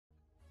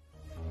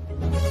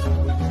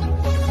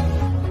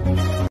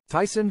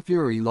Tyson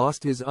Fury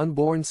lost his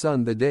unborn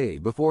son the day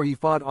before he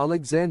fought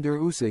Alexander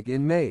Usyk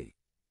in May.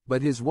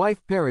 But his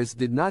wife Paris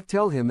did not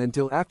tell him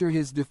until after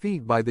his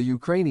defeat by the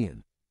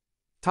Ukrainian.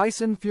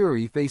 Tyson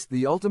Fury faced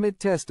the ultimate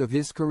test of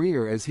his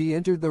career as he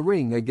entered the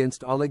ring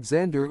against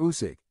Alexander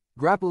Usyk,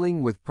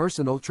 grappling with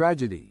personal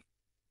tragedy.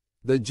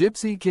 The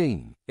Gypsy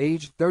King,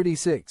 aged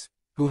 36,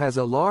 who has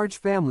a large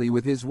family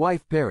with his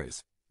wife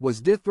Paris, was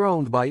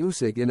dethroned by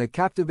Usyk in a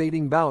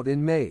captivating bout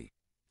in May,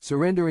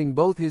 surrendering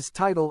both his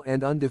title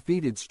and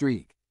undefeated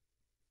streak.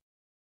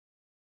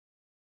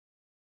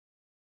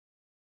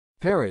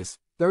 Paris,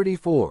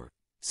 34,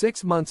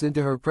 6 months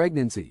into her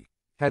pregnancy,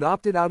 had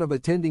opted out of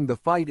attending the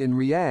fight in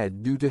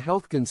Riyadh due to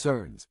health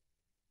concerns.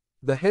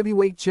 The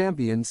heavyweight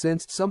champion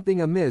sensed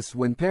something amiss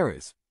when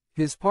Paris,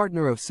 his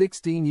partner of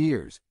 16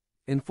 years,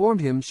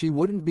 informed him she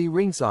wouldn't be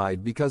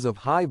ringside because of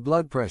high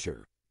blood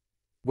pressure.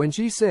 When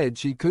she said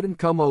she couldn't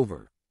come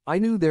over, I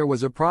knew there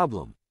was a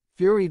problem,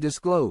 Fury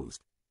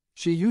disclosed.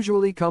 She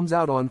usually comes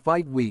out on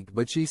fight week,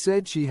 but she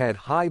said she had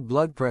high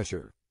blood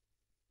pressure.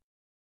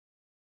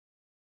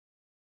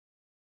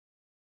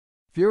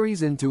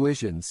 Fury's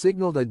intuition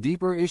signaled a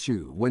deeper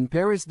issue when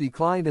Paris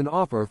declined an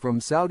offer from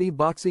Saudi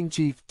boxing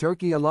chief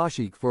Turki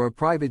Al-Sheikh for a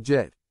private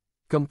jet,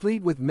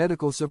 complete with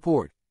medical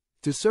support,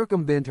 to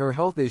circumvent her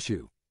health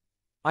issue.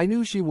 I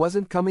knew she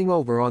wasn't coming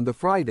over on the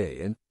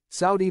Friday, and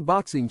Saudi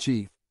boxing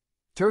chief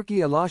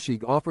Turki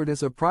Al-Sheikh offered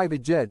us a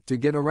private jet to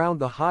get around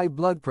the high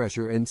blood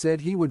pressure and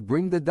said he would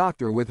bring the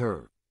doctor with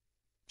her.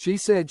 She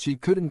said she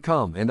couldn't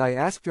come and I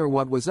asked her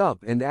what was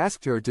up and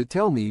asked her to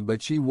tell me,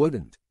 but she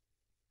wouldn't.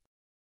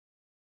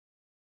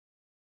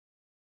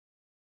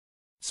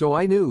 So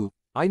I knew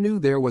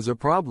there was a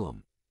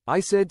problem. I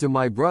said to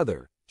my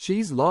brother,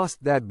 she's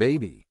lost that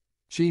baby.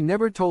 She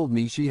never told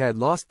me she had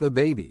lost the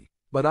baby,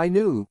 but I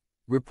knew,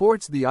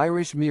 reports the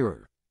Irish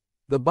Mirror.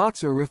 The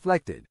boxer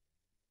reflected.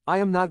 I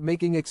am not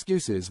making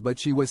excuses, but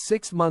she was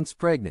 6 months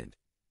pregnant.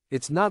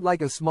 It's not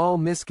like a small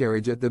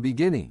miscarriage at the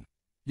beginning.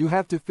 You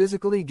have to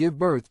physically give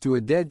birth to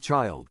a dead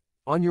child,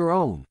 on your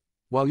own,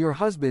 while your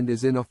husband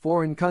is in a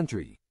foreign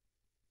country.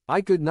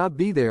 I could not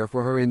be there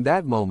for her in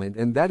that moment,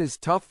 and that is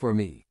tough for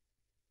me.